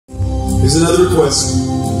Here's another request.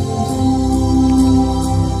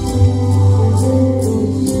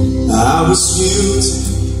 I was guilty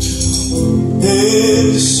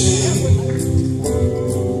and ashamed.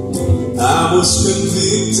 I was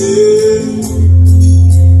convicted.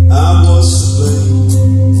 I was to blame.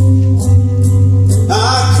 I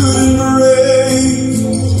couldn't break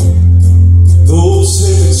those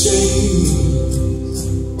heavy chains,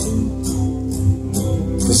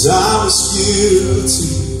 'cause I was guilty.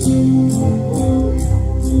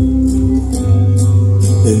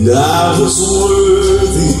 And I was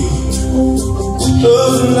worthy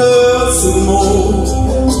of nothing more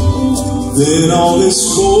than all this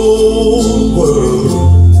cold world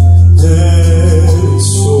has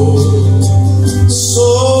for. So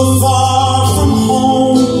far from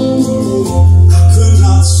home, I could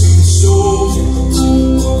not see the shore.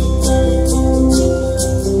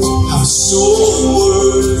 I was so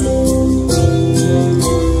worried,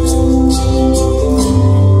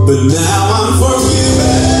 but now I'm forgiven.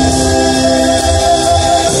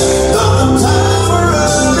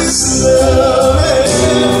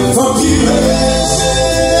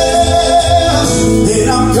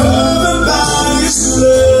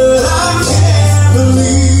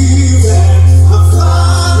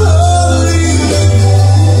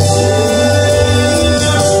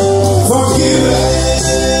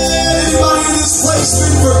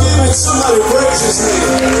 Somebody praise his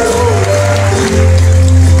name.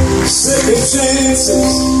 Second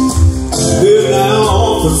chances, they're now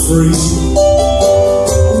offered free.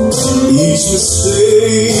 Each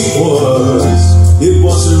mistake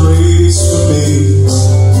was a race for me.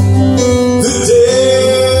 The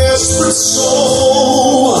desperate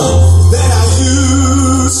soul that I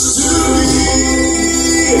used to be,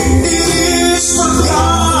 it is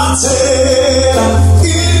forgotten.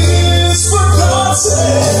 It is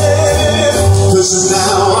forgotten. 'Cause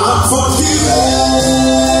now I'm forgiven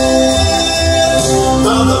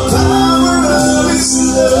by the power of His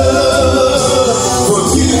love.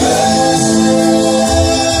 Forgiven,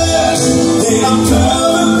 and I'm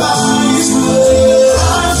covered by His blood.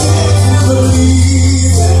 I can't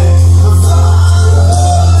believe that I'm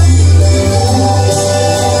finally living.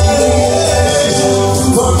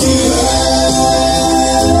 Forgiven.